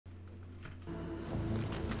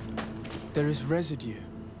There is residue.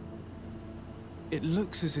 It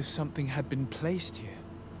looks as if something had been placed here.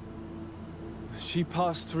 She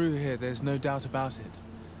passed through here, there's no doubt about it.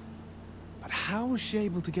 But how was she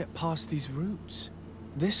able to get past these roots?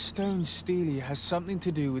 This stone stele has something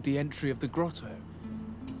to do with the entry of the grotto.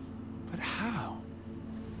 But how?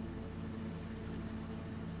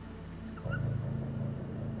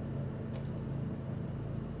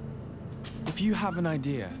 If you have an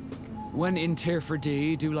idea... When in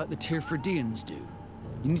Tirfirdi, do like the Tirfirdians do.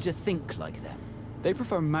 You need to think like them. They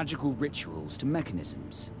prefer magical rituals to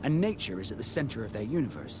mechanisms, and nature is at the center of their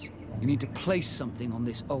universe. You need to place something on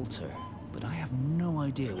this altar, but I have no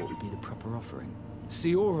idea what would be the proper offering.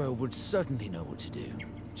 Siora would certainly know what to do.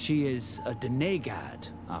 She is a Denegad,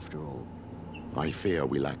 after all. I fear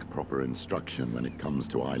we lack proper instruction when it comes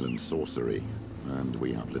to island sorcery, and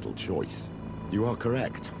we have little choice. You are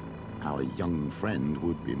correct. Our young friend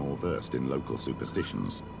would be more versed in local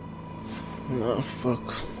superstitions. Oh,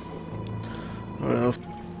 fuck. Alright,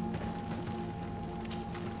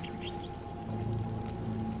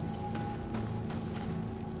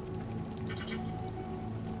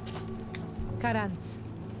 Karans,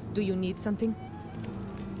 do you need something?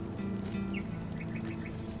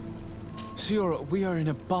 Siora, we are in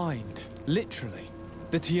a bind. Literally.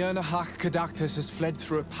 The Cadachtas has fled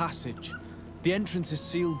through a passage. The entrance is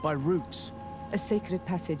sealed by roots. A sacred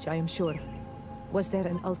passage, I am sure. Was there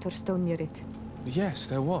an altar stone near it? Yes,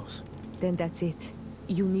 there was. Then that's it.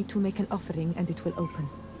 You need to make an offering and it will open.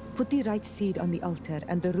 Put the right seed on the altar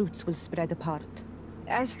and the roots will spread apart.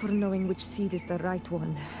 As for knowing which seed is the right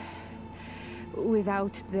one...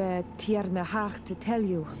 Without the Tierna Hach to tell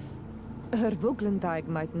you, her Voglendaig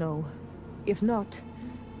might know. If not,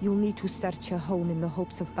 you'll need to search her home in the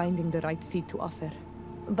hopes of finding the right seed to offer.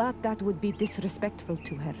 But that would be disrespectful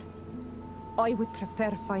to her. I would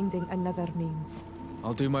prefer finding another means.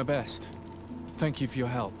 I'll do my best. Thank you for your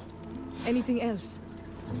help. Anything else?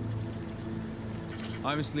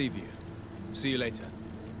 I must leave you. See you later.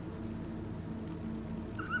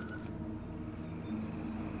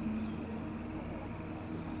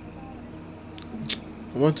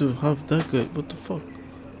 I want to have that guy. What the fuck?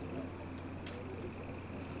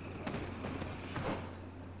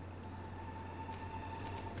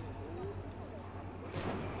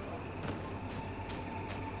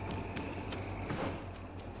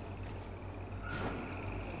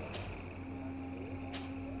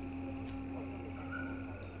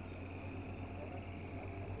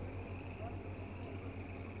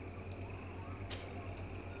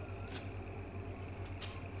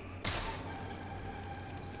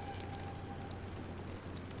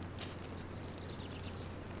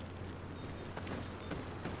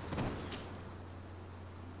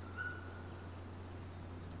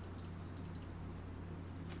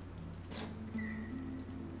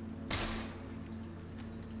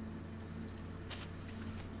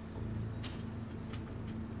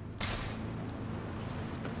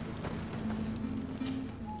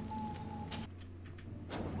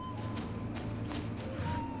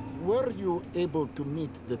 Were you able to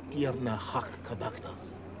meet the Tierna Hach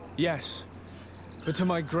Cadachtas? Yes. But to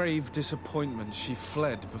my grave disappointment, she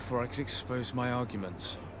fled before I could expose my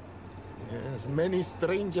arguments. Yes, many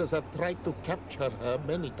strangers have tried to capture her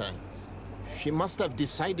many times. She must have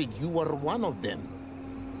decided you were one of them.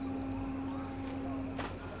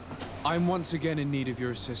 I'm once again in need of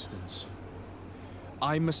your assistance.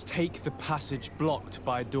 I must take the passage blocked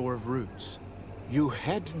by a door of roots. You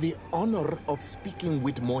had the honor of speaking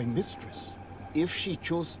with my mistress. If she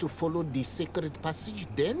chose to follow the sacred passage,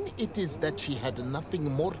 then it is that she had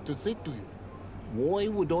nothing more to say to you. Why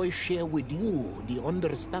would I share with you the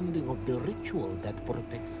understanding of the ritual that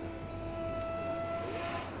protects her?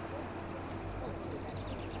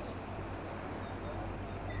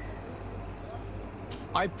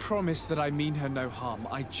 I promise that I mean her no harm.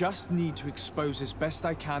 I just need to expose as best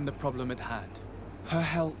I can the problem at hand. Her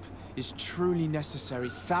help is truly necessary.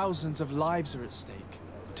 Thousands of lives are at stake.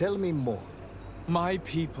 Tell me more. My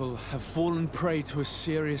people have fallen prey to a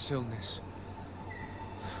serious illness,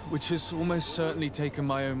 which has almost certainly taken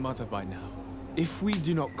my own mother by now. If we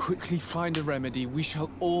do not quickly find a remedy, we shall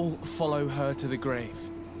all follow her to the grave.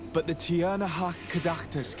 But the Tierna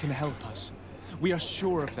Cadachtas can help us. We are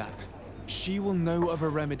sure of that. She will know of a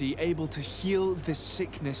remedy able to heal this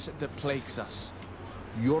sickness that plagues us.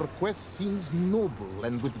 Your quest seems noble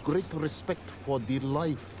and with great respect for the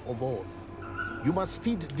life of all. You must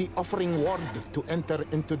feed the offering ward to enter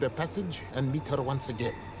into the passage and meet her once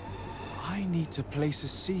again. I need to place a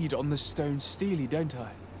seed on the stone stele, don't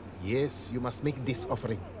I? Yes, you must make this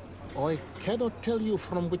offering. I cannot tell you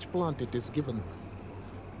from which plant it is given,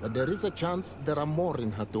 but there is a chance there are more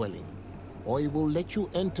in her dwelling. I will let you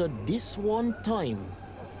enter this one time,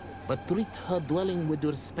 but treat her dwelling with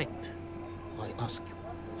respect, I ask you.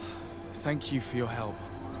 Thank you for your help.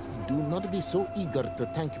 Do not be so eager to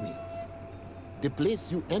thank me. The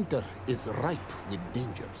place you enter is ripe with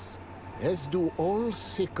dangers. As do all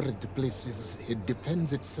sacred places, it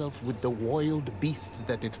defends itself with the wild beasts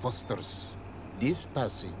that it fosters. This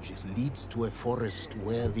passage leads to a forest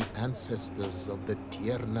where the ancestors of the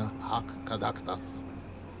Tierna Hak Cadachtas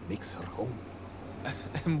makes her home.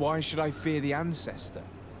 And why should I fear the ancestor?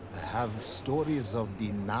 Have stories of the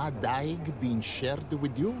Nadaig been shared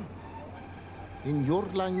with you? In your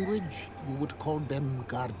language, you would call them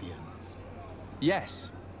guardians.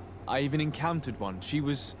 Yes. I even encountered one. She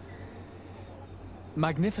was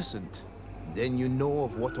magnificent. Then you know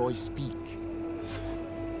of what I speak.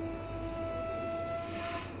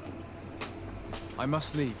 I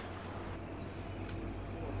must leave.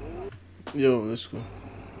 Yo, let's go.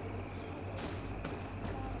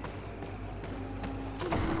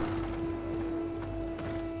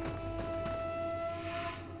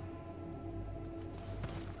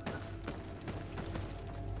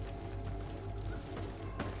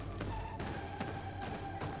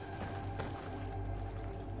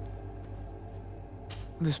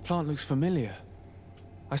 This plant looks familiar.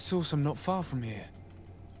 I saw some not far from here.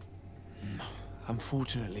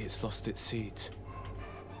 Unfortunately, it's lost its seeds.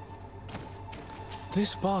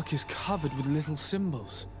 This bark is covered with little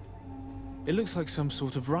symbols. It looks like some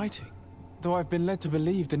sort of writing, though I've been led to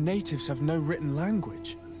believe the natives have no written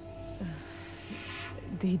language.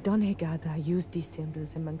 The Donegada use these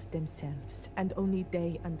symbols amongst themselves, and only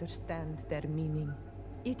they understand their meaning.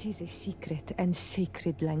 It is a secret and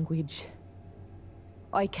sacred language.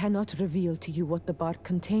 I cannot reveal to you what the bark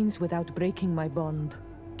contains without breaking my bond.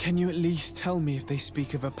 Can you at least tell me if they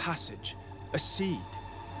speak of a passage? A seed?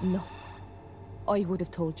 No. I would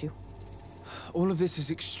have told you. All of this is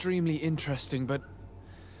extremely interesting, but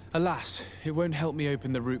alas, it won't help me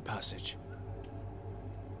open the root passage.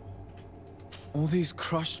 All these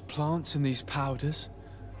crushed plants and these powders.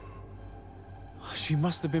 She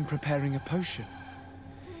must have been preparing a potion.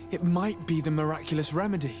 It might be the miraculous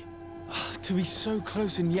remedy. To be so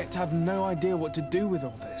close and yet to have no idea what to do with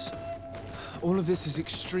all this. All of this is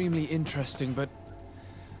extremely interesting, but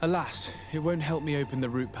alas, it won't help me open the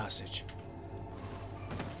root passage.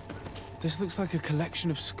 This looks like a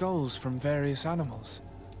collection of skulls from various animals.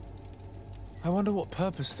 I wonder what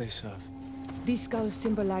purpose they serve. These skulls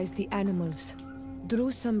symbolize the animals.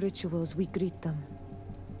 Through some rituals, we greet them.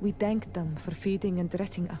 We thank them for feeding and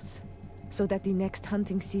dressing us, so that the next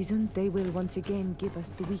hunting season, they will once again give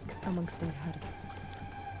us the weak amongst their herds.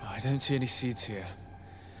 I don't see any seeds here.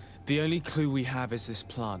 The only clue we have is this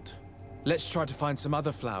plant. Let's try to find some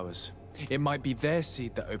other flowers. It might be their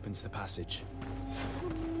seed that opens the passage.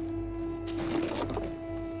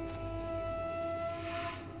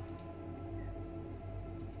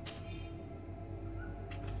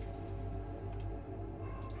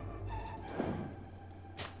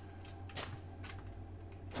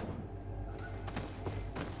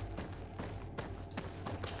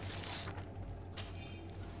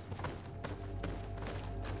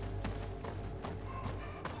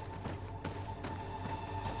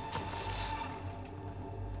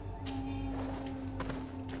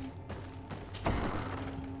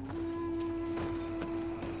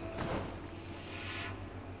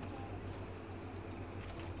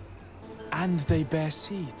 And they bear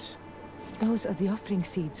seeds. Those are the offering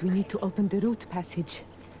seeds we need to open the root passage.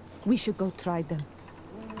 We should go try them.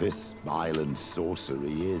 This island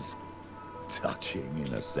sorcery is touching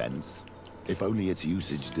in a sense. If only its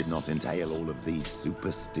usage did not entail all of these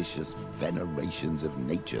superstitious venerations of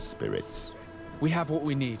nature spirits. We have what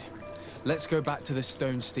we need. Let's go back to the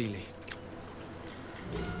stone stele.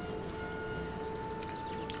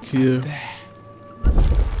 Here. There.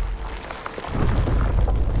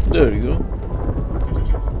 There you go.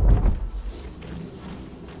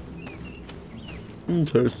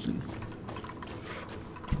 Interesting.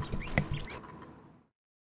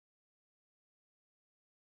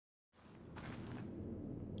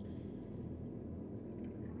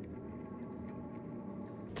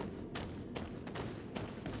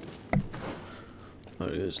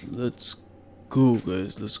 Alright guys, let's go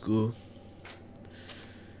let's go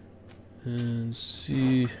and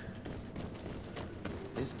see.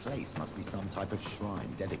 This place must be some type of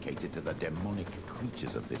shrine dedicated to the demonic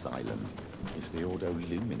creatures of this island. If the Ordo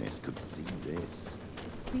Luminis could see this.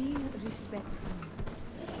 Be respectful.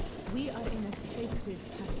 We are in a sacred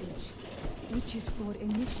passage, which is for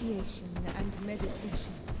initiation and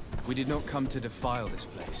meditation. We did not come to defile this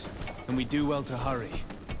place, and we do well to hurry.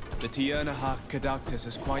 The Tiernahak Cadachtas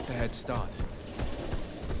has quite the head start.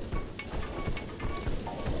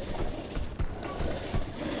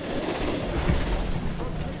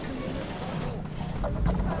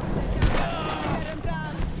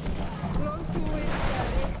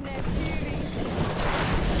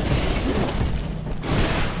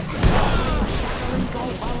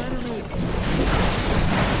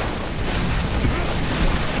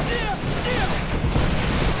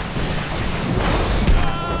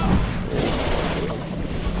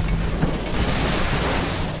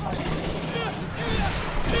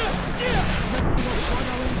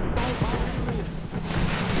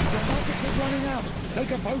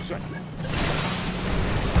 Take a potion!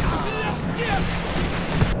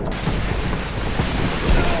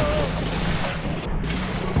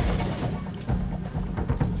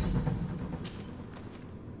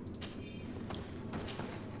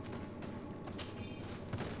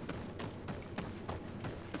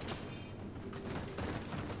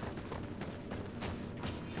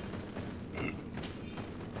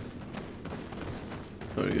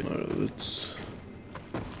 Alright, let's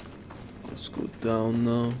go down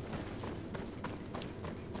now.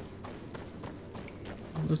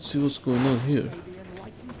 Let's see what's going on here.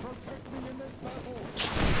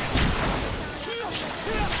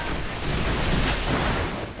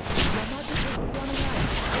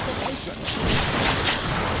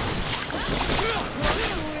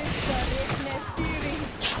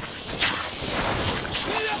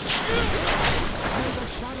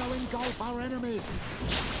 Our enemies!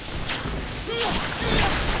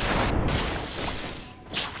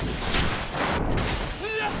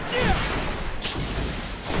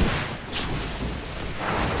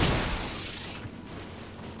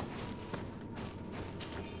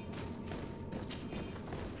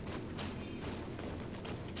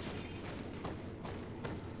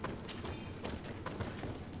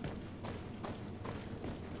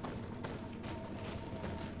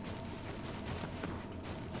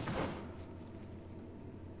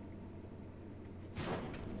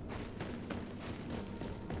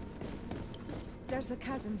 There's a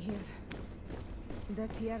chasm here. The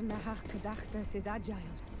Tiernahak Cadachtas is agile.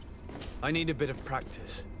 I need a bit of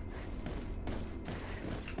practice.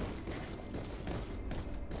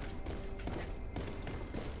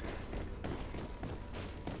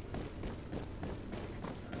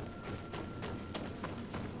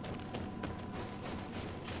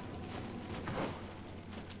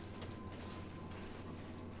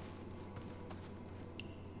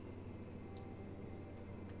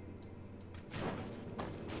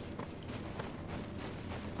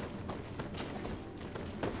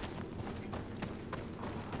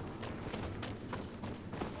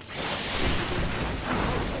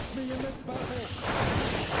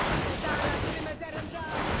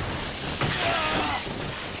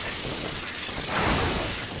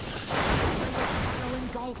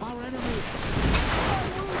 Our enemies!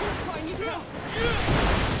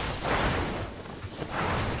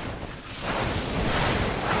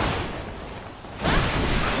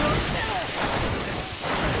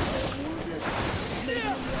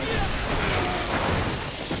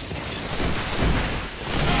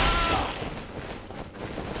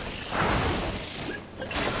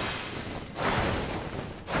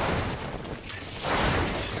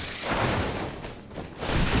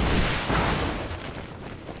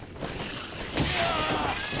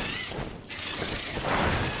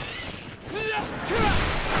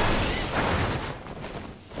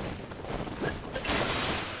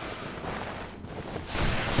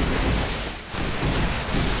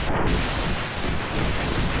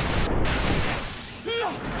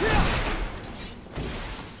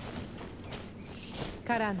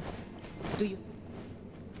 Karans, do you...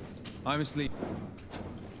 I'm asleep.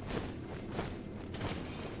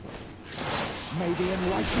 May the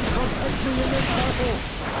enlightened protect me in this battle!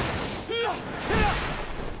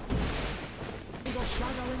 The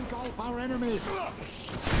shadow engulf our enemies!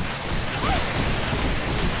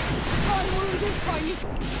 I'm wounded by you!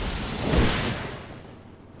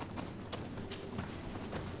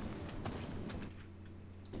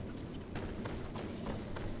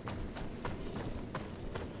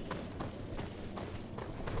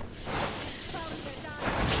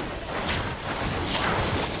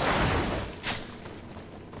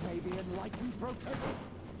 May the enlightened protect...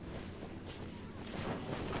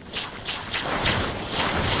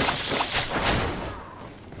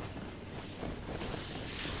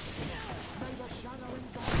 May the shadow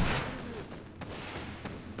engulf our enemies!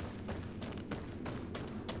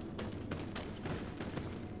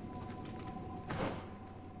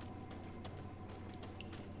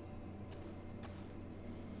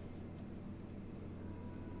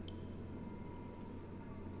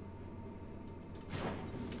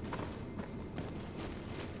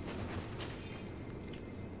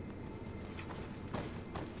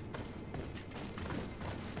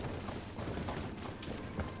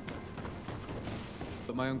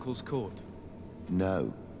 at my uncle's court?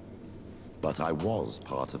 No. But I was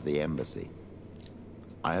part of the embassy.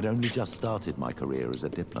 I had only just started my career as a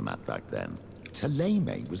diplomat back then.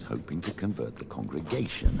 Taleme was hoping to convert the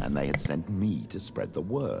congregation, and they had sent me to spread the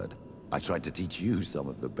word. I tried to teach you some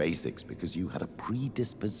of the basics because you had a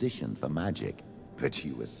predisposition for magic, but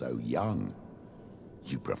you were so young.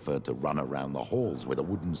 You preferred to run around the halls with a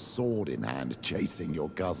wooden sword in hand, chasing your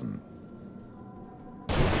cousin.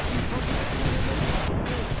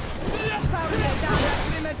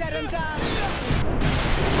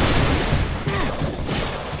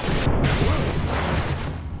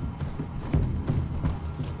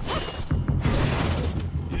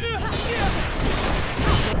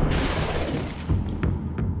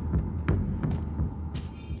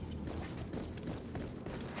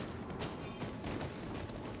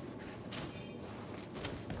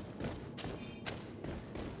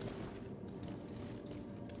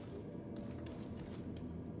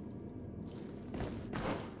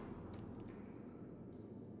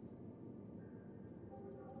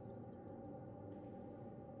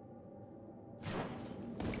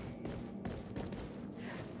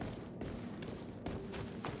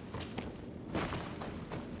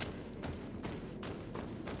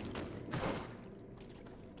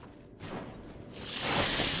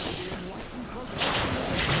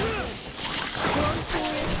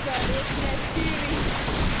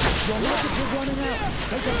 Your message is running out.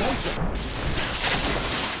 Take a potion.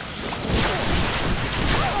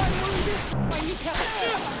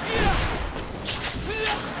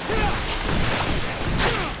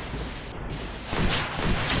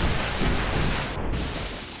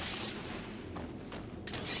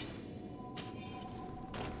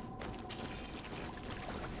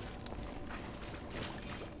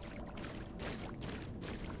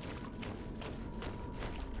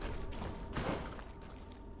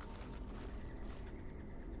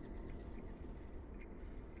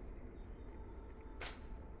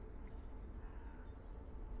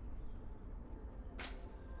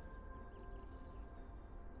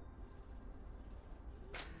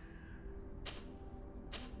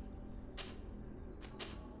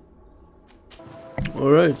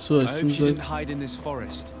 Alright, so I it hope seems she like didn't hide in this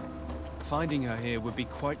forest. Finding her here would be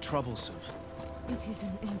quite troublesome. It is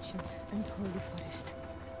an ancient and holy forest.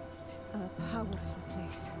 A powerful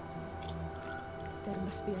place. There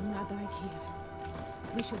must be a Nadaig here.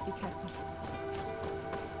 We should be careful.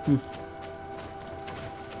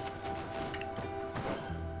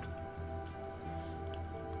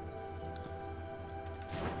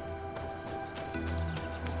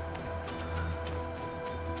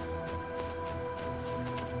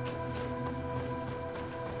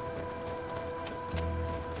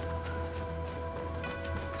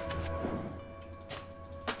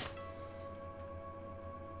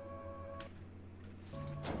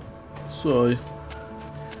 so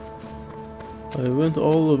I went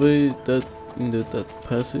all the way that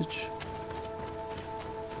passage,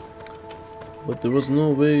 but there was no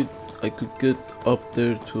way I could get up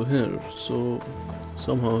there to her, so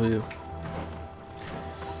somehow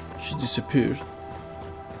she disappeared,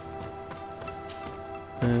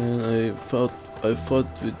 and I fought with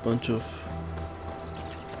a bunch of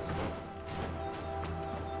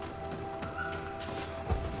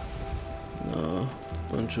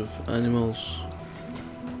animals.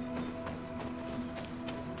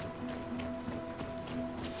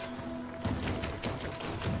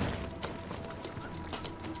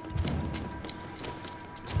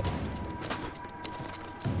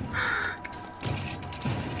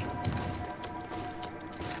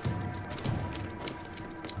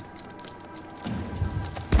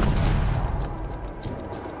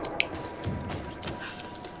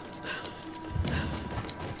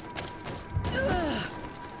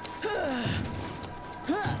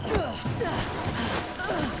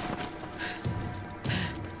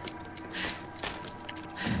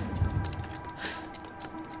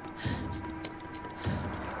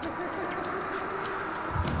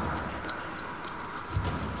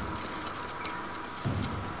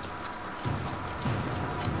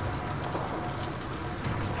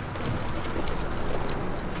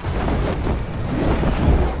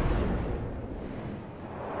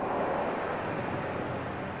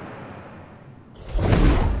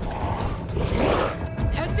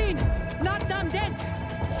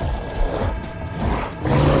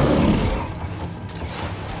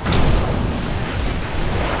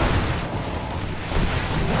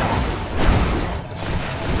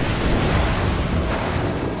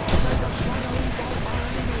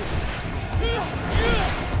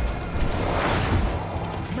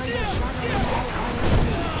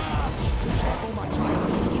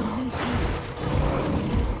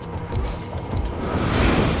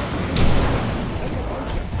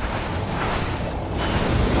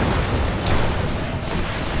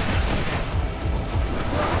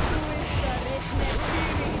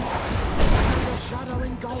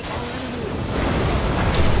 engulf our enemies.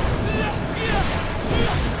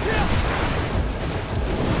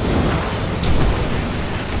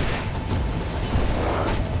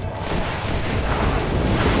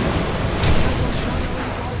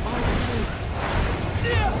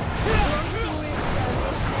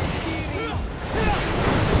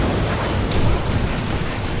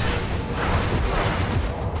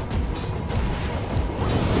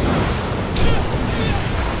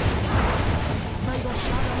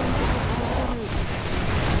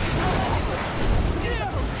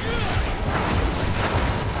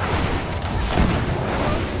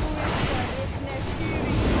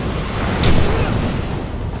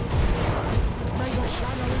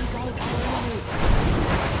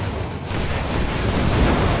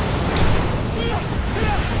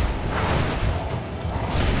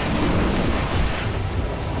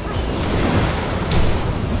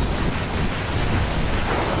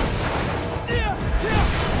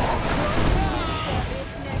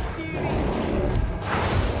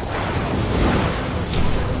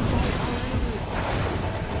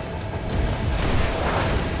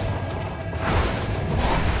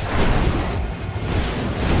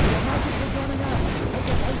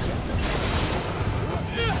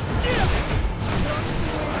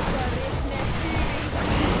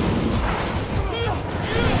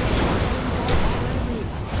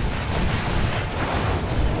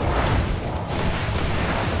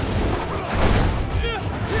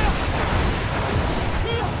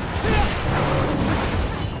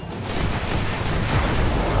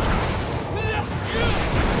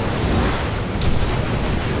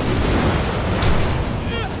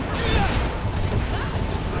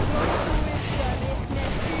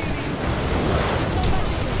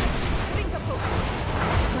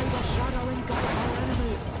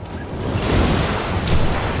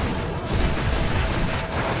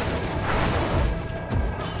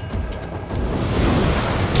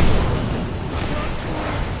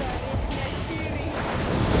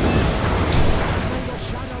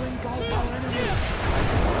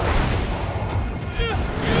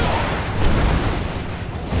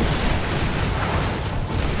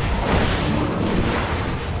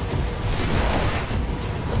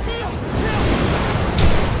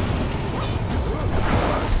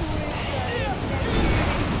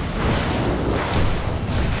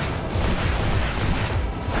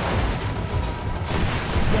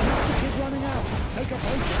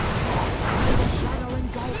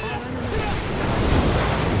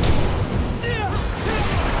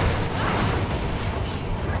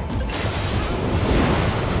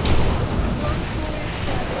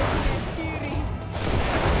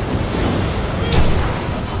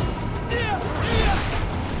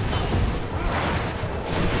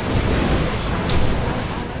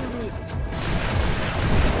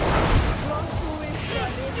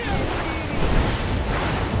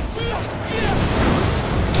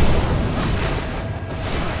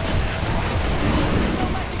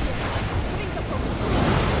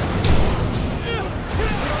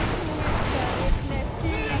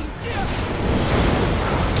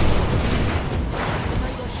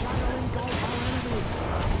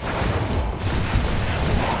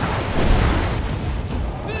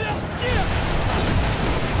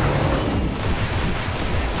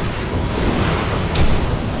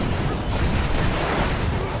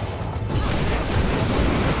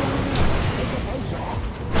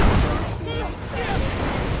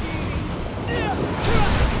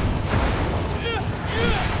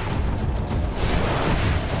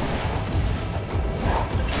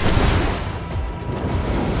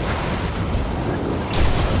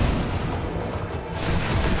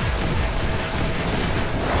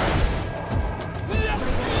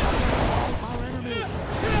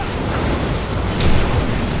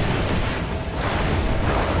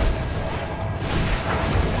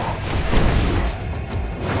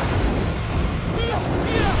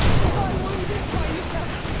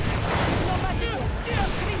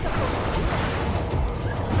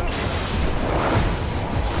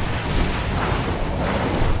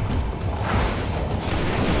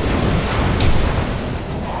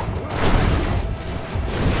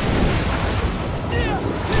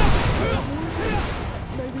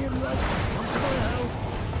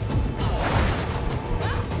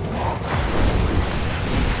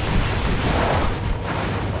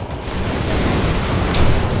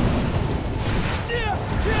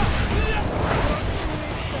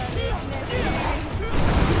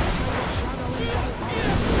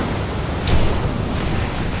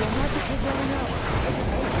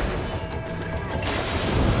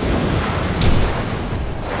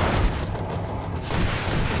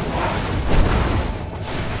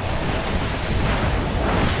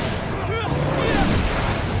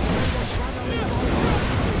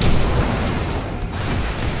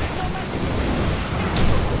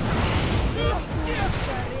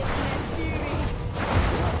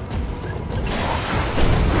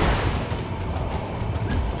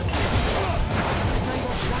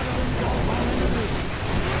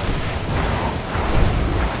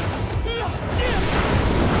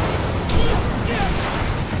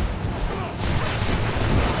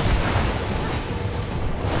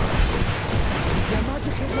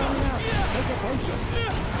 potion.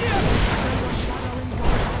 May your shadow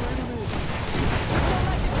engulf our enemies.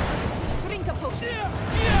 Drink a potion.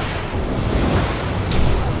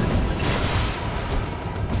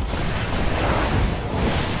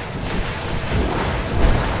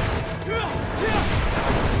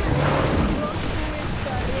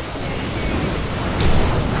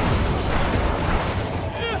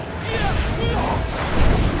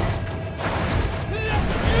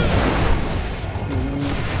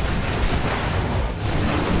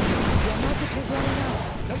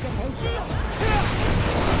 Take a potion.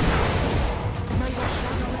 May your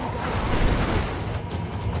shadow engulf our enemies.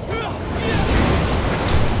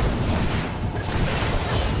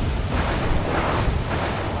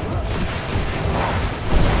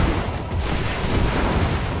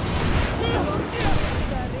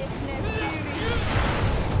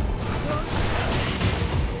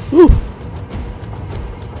 Whew.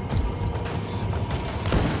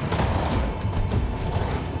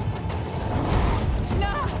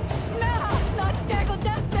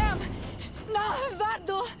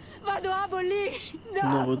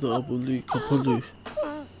 Vado aboli, kapalı.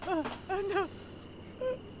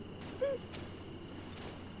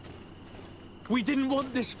 We didn't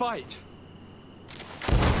want this fight.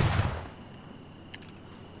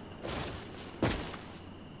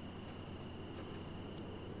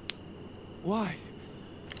 Why?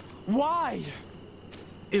 Why?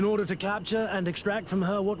 In order to capture and extract from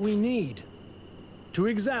her what we need. To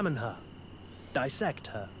examine her. Dissect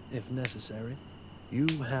her, if necessary. You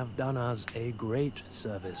have done us a great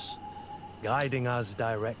service, guiding us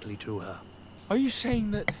directly to her. Are you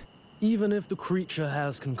saying that... Even if the creature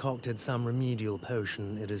has concocted some remedial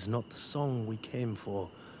potion, it is not the song we came for,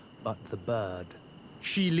 but the bird.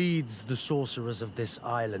 She leads the sorcerers of this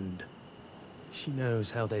island. She knows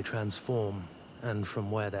how they transform, and from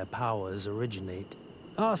where their powers originate.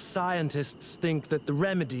 Our scientists think that the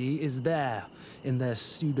remedy is there, in their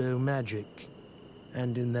pseudo-magic,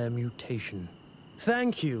 and in their mutation.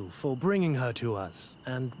 Thank you for bringing her to us,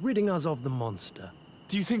 and ridding us of the monster.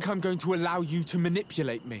 Do you think I'm going to allow you to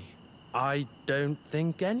manipulate me? I don't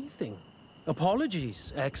think anything.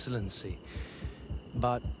 Apologies, Excellency.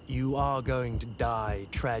 But you are going to die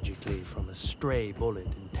tragically from a stray bullet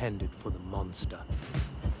intended for the monster.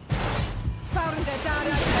 May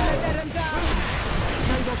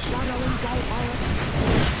the shadow engulf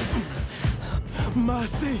our...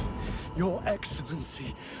 Mercy! Your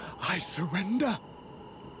Excellency, I surrender.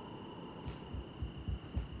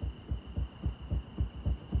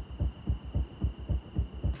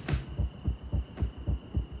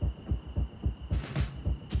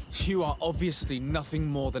 You are obviously nothing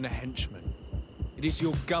more than a henchman. It is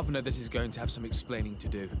your governor that is going to have some explaining to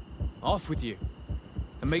do. Off with you,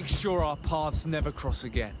 and make sure our paths never cross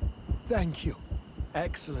again. Thank you,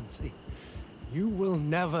 Excellency. You will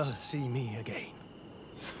never see me again.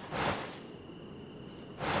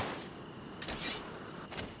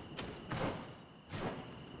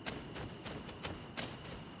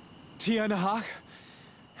 Nadaig?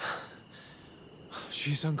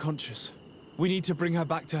 She is unconscious. We need to bring her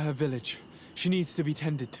back to her village. She needs to be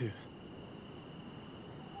tended to.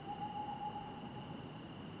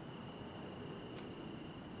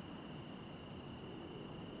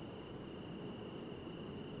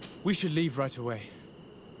 We should leave right away.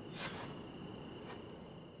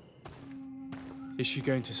 Is she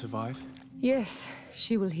going to survive? Yes,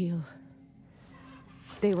 she will heal.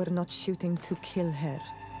 They were not shooting to kill her.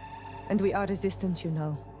 And we are resistant, you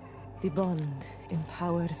know. The bond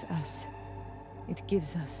empowers us. It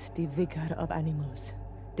gives us the vigor of animals,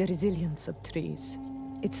 the resilience of trees.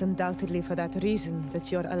 It's undoubtedly for that reason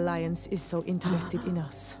that your alliance is so interested in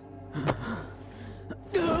us.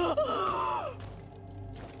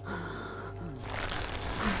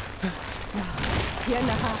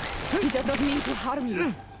 Nadaig, he does not mean to harm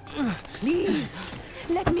you. Please,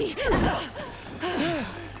 let me...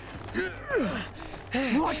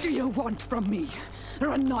 What do you want from me,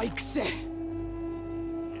 Nadaig?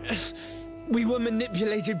 We were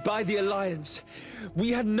manipulated by the Alliance. We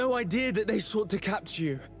had no idea that they sought to capture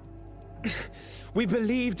you. We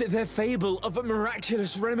believed their fable of a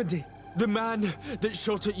miraculous remedy. The man that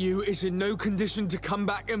shot at you is in no condition to come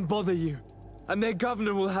back and bother you. And their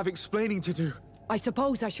governor will have explaining to do. I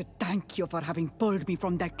suppose I should thank you for having pulled me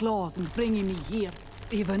from their claws and bringing me here.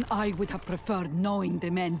 Even I would have preferred knowing the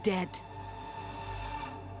men dead.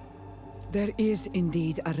 There is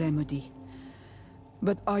indeed a remedy.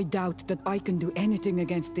 But I doubt that I can do anything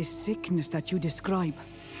against this sickness that you describe.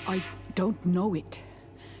 I don't know it.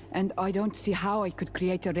 And I don't see how I could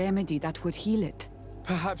create a remedy that would heal it.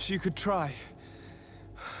 Perhaps you could try.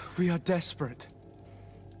 We are desperate.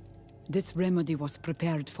 This remedy was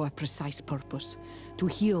prepared for a precise purpose, to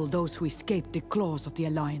heal those who escaped the claws of the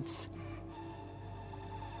Alliance.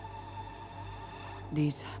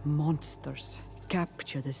 These monsters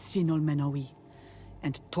capture the Sinol Menoi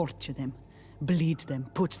and torture them, bleed them,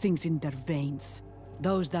 put things in their veins.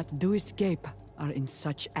 Those that do escape are in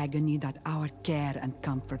such agony that our care and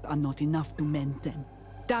comfort are not enough to mend them.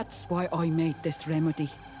 That's why I made this remedy.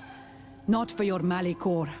 Not for your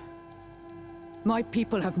Malicor. My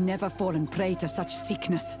people have never fallen prey to such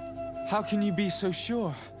sickness. How can you be so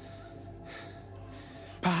sure?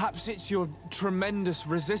 Perhaps it's your tremendous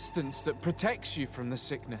resistance that protects you from the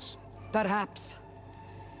sickness. Perhaps.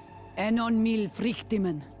 Enon mil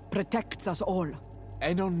frictimen protects us all.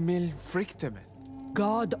 Enon mil frictimen?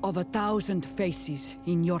 God of 1,000 faces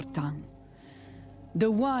in your tongue. The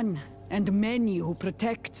one and many who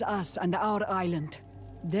protects us and our island.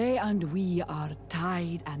 They and we are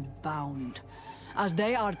tied and bound, as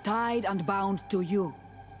they are tied and bound to you.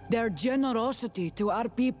 Their generosity to our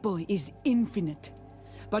people is infinite,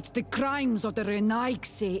 but the crimes of the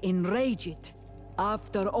Renaigse enrage it.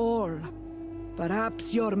 After all,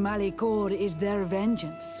 perhaps your Malicor is their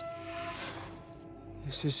vengeance.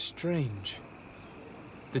 This is strange.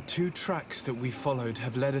 The two tracks that we followed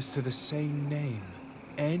have led us to the same name.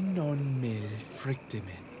 Enon mil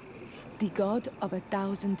frictimen. The god of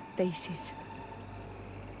 1,000 faces.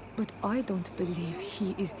 But I don't believe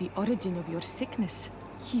he is the origin of your sickness.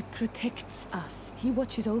 He protects us. He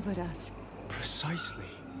watches over us. Precisely.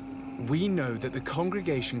 We know that the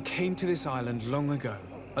congregation came to this island long ago.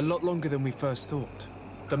 A lot longer than we first thought.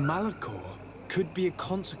 The Malicor could be a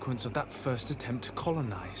consequence of that first attempt to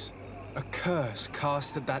colonize. A curse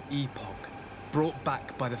cast at that epoch, brought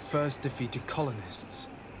back by the first defeated colonists.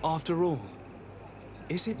 After all,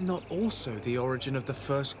 is it not also the origin of the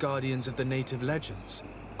first guardians of the native legends?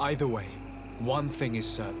 Either way, one thing is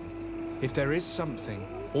certain. If there is something,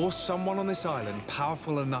 or someone on this island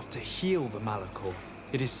powerful enough to heal the Malicor,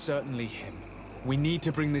 it is certainly him. We need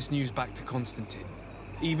to bring this news back to Constantine.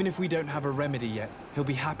 Even if we don't have a remedy yet, he'll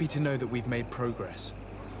be happy to know that we've made progress.